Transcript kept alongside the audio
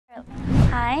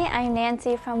Hi, I'm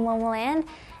Nancy from Momoland,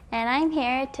 and I'm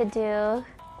here to do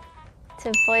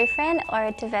to boyfriend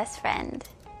or to best friend.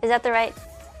 Is that the right?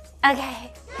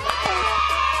 Okay.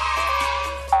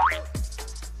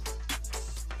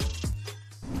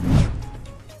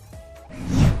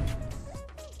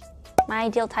 My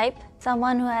ideal type,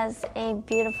 someone who has a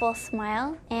beautiful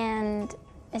smile and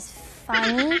is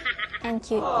funny and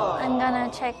cute. I'm gonna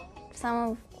check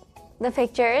some of the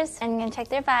pictures. I'm gonna check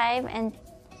their vibe and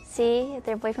see if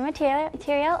they're boyfriend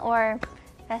material or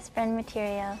best friend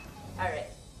material. Alright.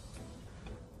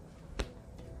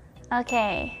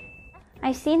 Okay.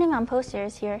 I've seen him on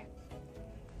posters here.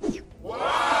 Wow.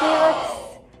 He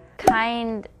looks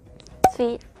kind,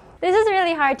 sweet. This is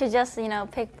really hard to just,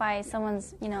 pick by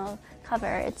someone's,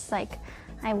 cover. It's like,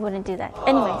 I wouldn't do that.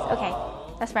 Anyways, okay.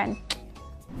 Best friend.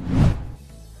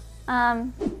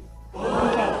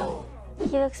 Okay.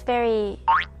 He looks very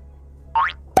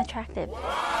attractive.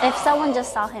 If someone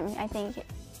just saw him, I think,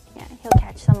 yeah, he'll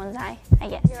catch someone's eye, I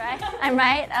guess. You're right. I'm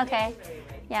right? Okay.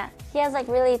 Yeah. He has like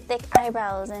really thick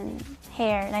eyebrows and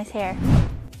hair, nice hair.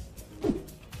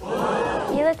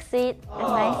 He looks sweet and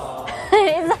nice.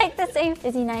 It's like the same.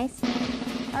 Is he nice?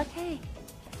 Okay.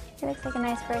 He looks like a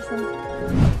nice person.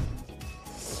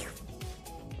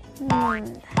 That's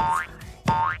hard.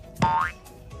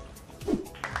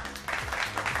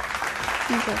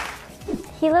 Okay.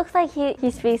 He looks like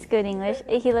he speaks good English.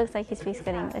 He looks like he speaks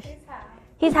good English.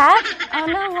 He's half? Oh,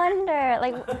 no wonder.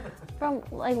 From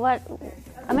what?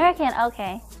 American?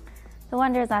 Okay. No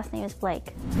wonder his last name is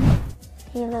Blake.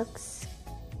 He looks...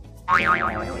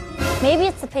 Maybe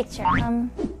it's the picture.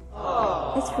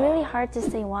 It's really hard to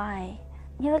say why.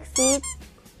 He looks sweet.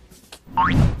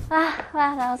 Wow,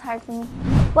 that was hard for me.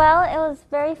 Well, it was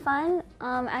very fun.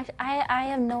 I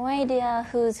have no idea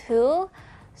who's who,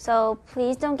 so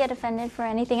please don't get offended for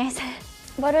anything I said.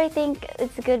 What do I think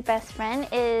is a good best friend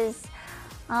is,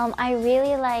 I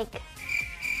really like...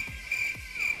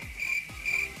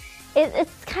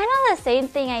 It's kind of the same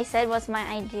thing I said was my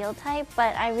ideal type,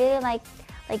 but I really like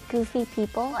goofy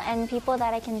people and people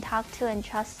that I can talk to and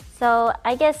trust. So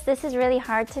I guess this is really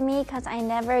hard to me because I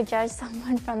never judge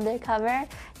someone from their cover.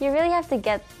 You really have to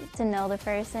get to know the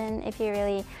person if you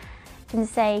really can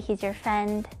say he's your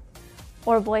friend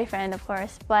or boyfriend, of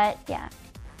course, but yeah.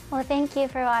 Well, thank you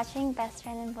for watching Best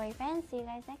Friend and Boyfriend. See you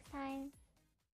guys next time.